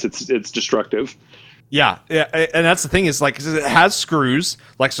disassemble this, it's destructive. Yeah, and that's the thing is like it has screws,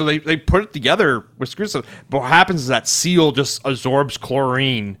 like so they put it together with screws. But what happens is that seal just absorbs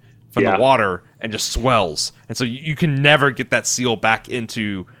chlorine from the water and just swells, and so you can never get that seal back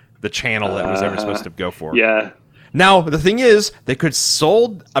into the channel that was ever supposed to go for. Yeah. Now the thing is, they could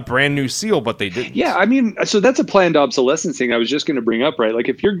sold a brand new seal, but they didn't. Yeah, I mean, so that's a planned obsolescence thing I was just going to bring up, right? Like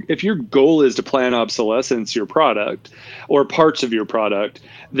if your goal is to plan obsolescence your product or parts of your product,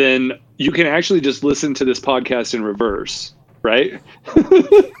 then you can actually just listen to this podcast in reverse, right?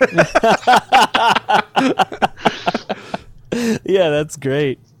 Yeah, that's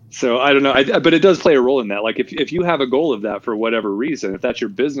great. So I don't know, but it does play a role in that. Like if you have a goal of that for whatever reason, if that's your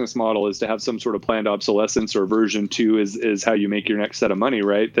business model is to have some sort of planned obsolescence or version 2 is how you make your next set of money,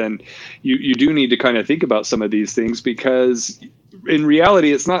 right? Then you do need to kind of think about some of these things because in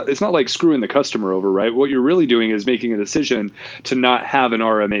reality, it's not like screwing the customer over, right? What you're really doing is making a decision to not have an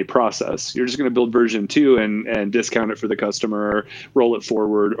RMA process. You're just going to build version 2 and discount it for the customer, or roll it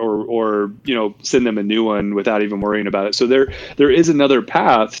forward, or send them a new one without even worrying about it. So there is another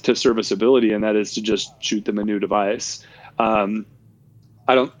path to serviceability, and that is to just shoot them a new device.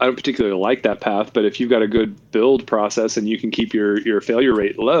 I don't particularly like that path, but if you've got a good build process and you can keep your failure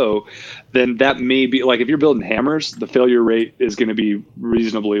rate low, then that may be like if you're building hammers, the failure rate is going to be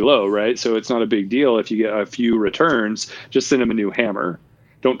reasonably low, right? So it's not a big deal if you get a few returns. Just send them a new hammer.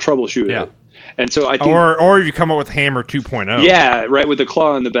 Don't troubleshoot it. And so I think, or you come up with Hammer 2.0. Yeah, right, with the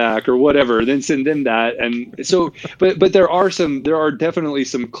claw in the back or whatever, then send them that. And so, but there are definitely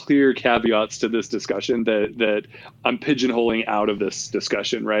some clear caveats to this discussion that I'm pigeonholing out of this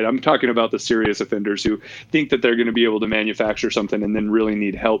discussion, right? I'm talking about the serious offenders who think that they're going to be able to manufacture something and then really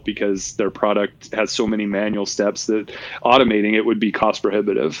need help because their product has so many manual steps that automating it would be cost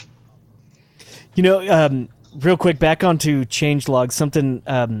prohibitive. Real quick, back onto changelog. Something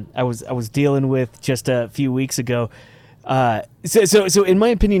I was dealing with just a few weeks ago. So in my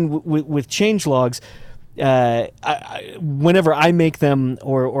opinion, with changelogs, whenever I make them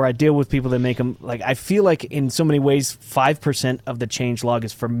or I deal with people that make them, like I feel like in so many ways, 5% of the changelog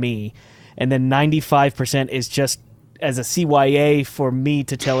is for me, and then 95% is just as a CYA for me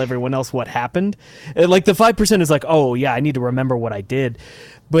to tell everyone else what happened. Like the 5% is like, oh yeah, I need to remember what I did,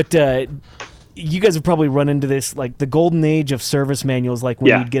 but. You guys have probably run into this, like the golden age of service manuals, like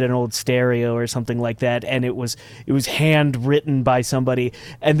when you'd get an old stereo or something like that, and it was handwritten by somebody,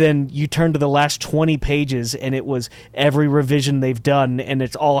 and then you turn to the last 20 pages, and it was every revision they've done, and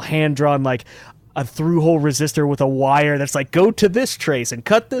it's all hand drawn, like a through-hole resistor with a wire that's like, go to this trace and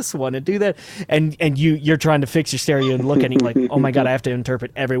cut this one and do that, and you're trying to fix your stereo and look at it like, oh my god, I have to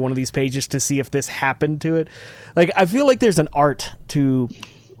interpret every one of these pages to see if this happened to it. Like I feel like there's an art to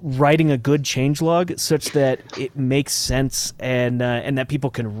writing a good changelog such that it makes sense and that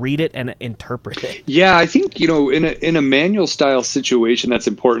people can read it and interpret it. Yeah, I think in a manual style situation that's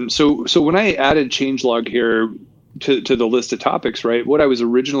important. So when I added changelog here to the list of topics, right, what I was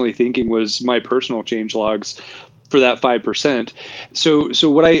originally thinking was my personal changelogs for that 5%. So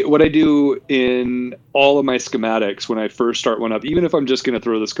what I do in all of my schematics when I first start one up, even if I'm just going to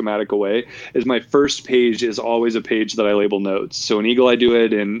throw the schematic away, is my first page is always a page that I label notes. So in Eagle I do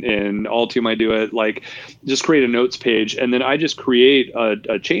it, in Altium I do it, like just create a notes page, and then I just create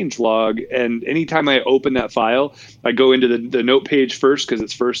a change log, and anytime I open that file, I go into the note page first because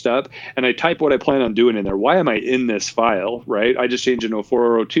it's first up, and I type what I plan on doing in there. Why am I in this file, right? I just change an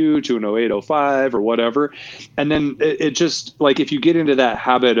 0402 to an 0805 or whatever, and then it just, like, if you get into that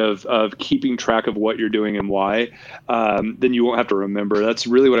habit of keeping track of what you're doing and why, then you won't have to remember. That's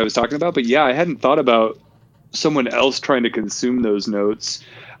really what I was talking about. But yeah, I hadn't thought about someone else trying to consume those notes.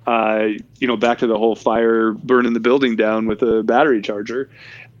 Back to the whole fire burning the building down with a battery charger.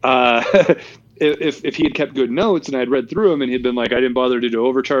 If he had kept good notes and I'd read through them and he'd been like, I didn't bother to do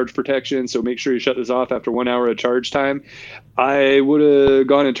overcharge protection, so make sure you shut this off after 1 hour of charge time, I would have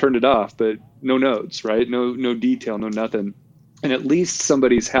gone and turned it off. But no notes, right? No detail, no nothing. And at least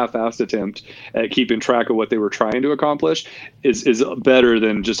somebody's half-assed attempt at keeping track of what they were trying to accomplish is better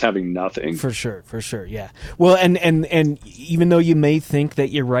than just having nothing. For sure, yeah. Well, and even though you may think that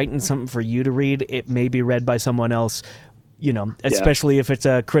you're writing something for you to read, it may be read by someone else especially if it's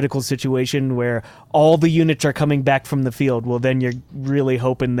a critical situation where all the units are coming back from the field. Well, then you're really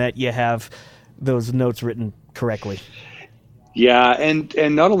hoping that you have those notes written correctly. Yeah, and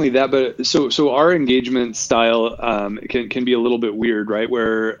not only that, but so our engagement style can be a little bit weird, right?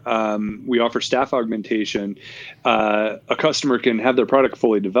 Where we offer staff augmentation. A customer can have their product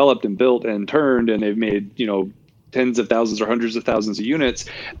fully developed and built and turned, and they've made tens of thousands or hundreds of thousands of units,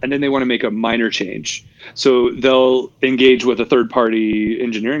 and then they want to make a minor change. So they'll engage with a third-party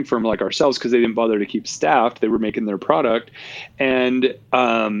engineering firm like ourselves because they didn't bother to keep staffed. They were making their product, and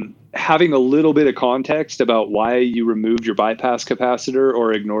having a little bit of context about why you removed your bypass capacitor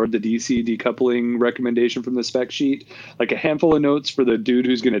or ignored the DC decoupling recommendation from the spec sheet, like a handful of notes for the dude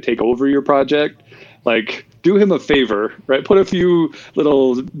who's going to take over your project, like do him a favor, right? Put a few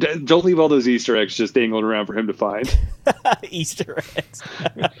don't leave all those Easter eggs just dangling around for him to find. Easter eggs.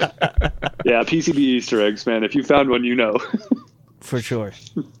 Yeah, PCB Easter eggs, man. If you found one, For sure.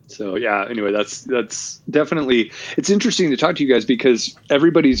 So yeah, anyway, that's definitely, it's interesting to talk to you guys because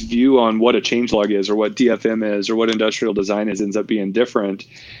everybody's view on what a changelog is or what DFM is or what industrial design is ends up being different.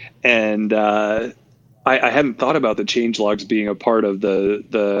 And I hadn't thought about the changelogs being a part of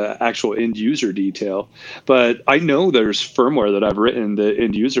the actual end user detail, but I know there's firmware that I've written that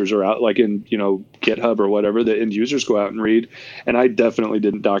end users are out, like in GitHub or whatever, that end users go out and read, and I definitely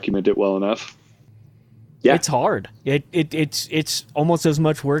didn't document it well enough. Yeah, it's hard. It's almost as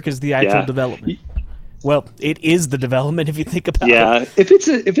much work as the actual development. Well, it is the development if you think about it. Yeah, if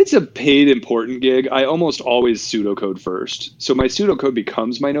it's a paid important gig, I almost always pseudocode first. So my pseudocode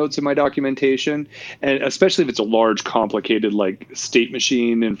becomes my notes and my documentation, and especially if it's a large, complicated like state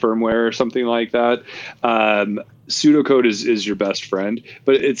machine and firmware or something like that. Pseudocode is your best friend,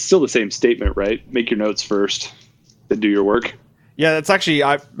 but it's still the same statement, right? Make your notes first, then do your work. Yeah, that's actually,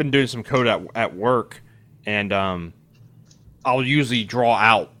 I've been doing some code at work, and I'll usually draw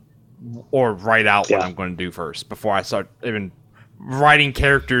out or write out what I'm going to do first before I start even writing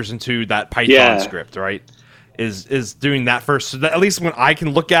characters into that Python script, right? Is doing that first. So that at least when I can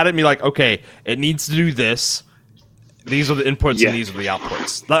look at it and be like, okay, it needs to do this. These are the inputs and these are the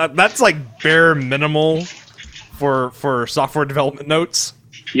outputs. That's like bare minimal for software development notes.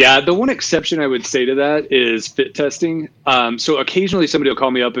 Yeah, the one exception I would say to that is fit testing. So occasionally somebody will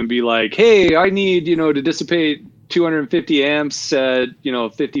call me up and be like, hey, I need, to dissipate 250 amps at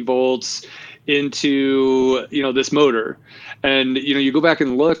 50 volts into this motor, and you go back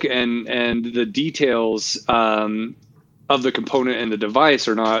and look and the details of the component and the device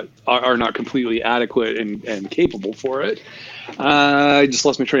are not completely adequate and capable for it. I just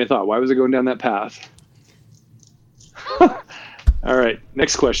lost my train of thought. Why was I going down that path? All right,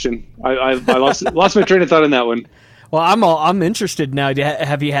 next question. I lost my train of thought on that one. Well, I'm interested now.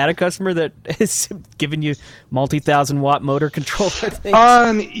 Have you had a customer that has given you multi-thousand-watt motor controller things?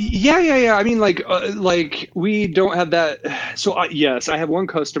 Yeah. I mean, like we don't have that. So yes, I have one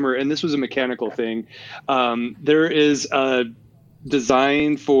customer, and this was a mechanical thing. There is a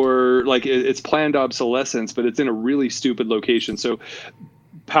design for it's planned obsolescence, but it's in a really stupid location. So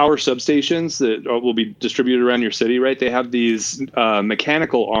power substations that will be distributed around your city, right? They have these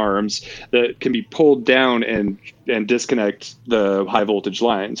mechanical arms that can be pulled down and disconnect the high voltage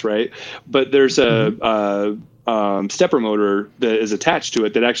lines, right? But there's a stepper motor that is attached to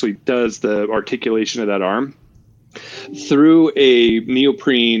it that actually does the articulation of that arm through a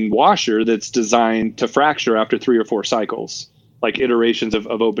neoprene washer that's designed to fracture after 3 or 4 cycles, like iterations of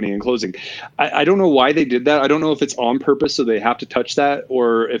opening and closing. I don't know why they did that. I don't know if it's on purpose so they have to touch that,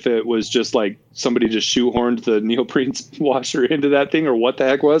 or if it was just like somebody just shoehorned the neoprene washer into that thing, or what the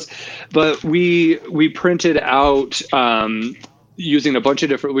heck was. But we printed out using a bunch of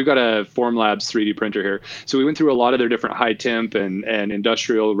different, we've got a Formlabs 3D printer here. So we went through a lot of their different high temp and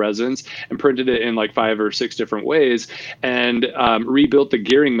industrial resins and printed it in like 5 or 6 different ways, and rebuilt the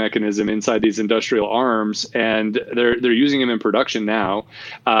gearing mechanism inside these industrial arms. And they're using them in production now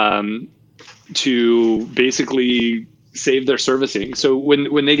to basically save their servicing. So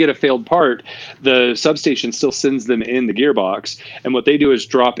when they get a failed part, the substation still sends them in the gearbox, and what they do is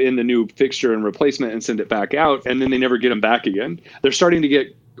drop in the new fixture and replacement and send it back out, and then they never get them back again. They're starting to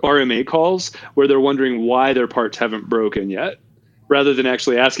get RMA calls where they're wondering why their parts haven't broken yet. Rather than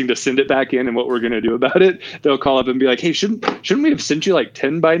actually asking to send it back in and what we're going to do about it, they'll call up and be like, hey, shouldn't we have sent you like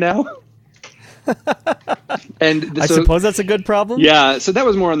 10 by now? And I suppose that's a good problem. Yeah, so that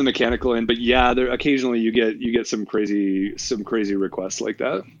was more on the mechanical end, but yeah, there occasionally you get some crazy requests like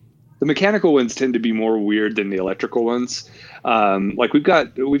that. The mechanical ones tend to be more weird than the electrical ones. Like we've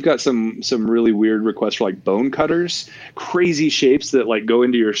got some really weird requests for like bone cutters, crazy shapes that like go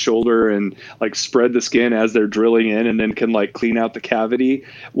into your shoulder and like spread the skin as they're drilling in, and then can like clean out the cavity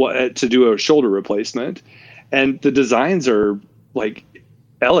to do a shoulder replacement. And the designs are like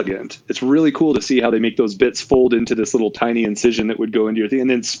elegant. It's really cool to see how they make those bits fold into this little tiny incision that would go into your thing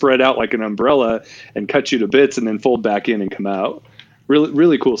and then spread out like an umbrella and cut you to bits and then fold back in and come out. Really,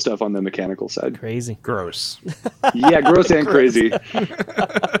 really cool stuff on the mechanical side. Crazy. Gross. Yeah, gross and crazy.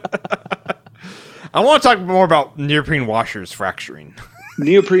 I want to talk more about neoprene washers fracturing.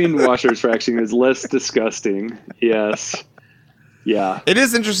 Neoprene washers fracturing is less disgusting. Yes. Yeah. It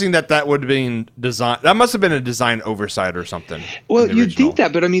is interesting that would have been design. That must have been a design oversight or something. Well, you'd think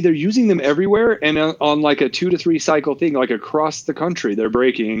that, but I mean, they're using them everywhere, and on like a 2 to 3 cycle thing, like across the country, they're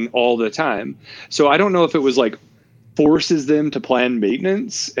breaking all the time. So I don't know if it was like forces them to plan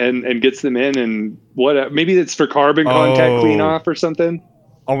maintenance and gets them in, and what? Maybe it's for carbon contact clean off or something.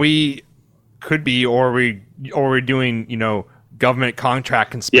 Or we doing government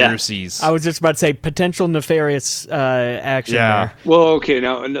contract conspiracies. I was just about to say potential nefarious action there. Well, okay,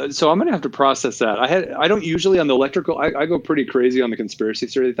 now, so I'm gonna have to process that. I don't usually on the electrical. I go pretty crazy on the conspiracy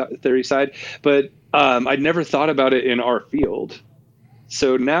theory side, but I'd never thought about it in our field.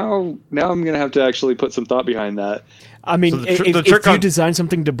 So now I'm gonna have to actually put some thought behind that. I mean, if you design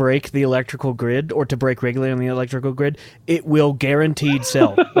something to break the electrical grid or to break regularly on the electrical grid, it will guaranteed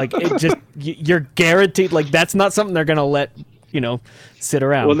sell. Like it just you're guaranteed. Like that's not something they're gonna let sit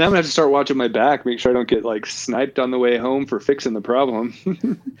around. Well, now I'm gonna have to start watching my back, make sure I don't get like sniped on the way home for fixing the problem.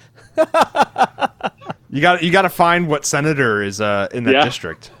 You got to find what senator is in that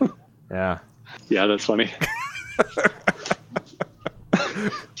district. Yeah. Yeah, that's funny.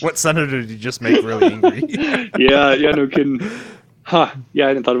 What senator did you just make really angry? Yeah, no kidding. Huh? Yeah, I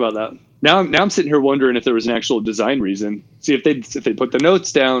hadn't thought about that. Now I'm sitting here wondering if there was an actual design reason. See, if they put the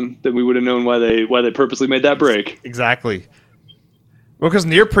notes down, then we would have known why they purposely made that break. Exactly. Well, because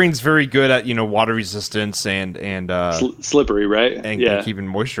neoprene's very good at water resistance and slippery, right? And keeping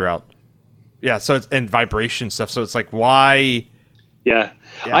moisture out. Yeah. So and vibration stuff. So it's like why? Yeah.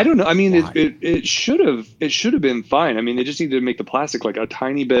 I don't know. I mean, it should have been fine. I mean, they just needed to make the plastic like a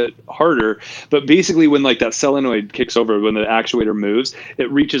tiny bit harder. But basically, when like that solenoid kicks over, when the actuator moves,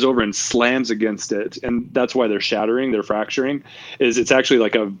 it reaches over and slams against it, and that's why they're shattering, they're fracturing. It's actually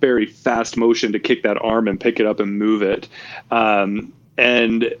like a very fast motion to kick that arm and pick it up and move it.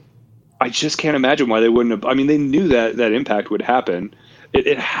 And I just can't imagine why they wouldn't have. I mean, they knew that impact would happen.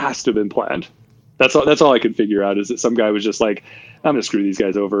 It has to have been planned. That's all I could figure out is that some guy was just like, I'm gonna screw these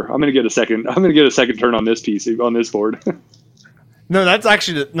guys over. I'm gonna get a second turn on this piece on this board. No, that's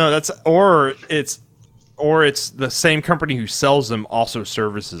it's the same company who sells them also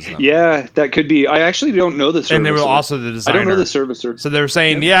services them. Yeah, that could be. I actually don't know the servicer. And they were also the designer. I don't know the servicer. So they were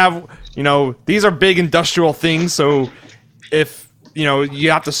saying, these are big industrial things. So if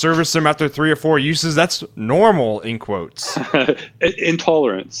you have to service them after 3 or 4 uses, that's normal in quotes.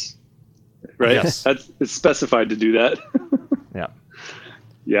 Intolerance. Right? Yes. It's specified to do that.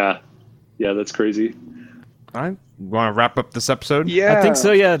 Yeah. Yeah, that's crazy. All right. Want to wrap up this episode? Yeah. I think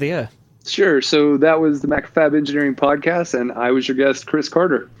so, yeah. Sure. So that was the MacFab Engineering Podcast, and I was your guest, Chris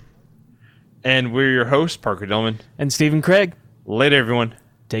Carter. And we're your hosts, Parker Dillman. And Stephen Craig. Later, everyone.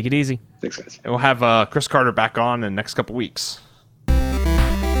 Take it easy. Thanks, guys. And we'll have Chris Carter back on in the next couple weeks.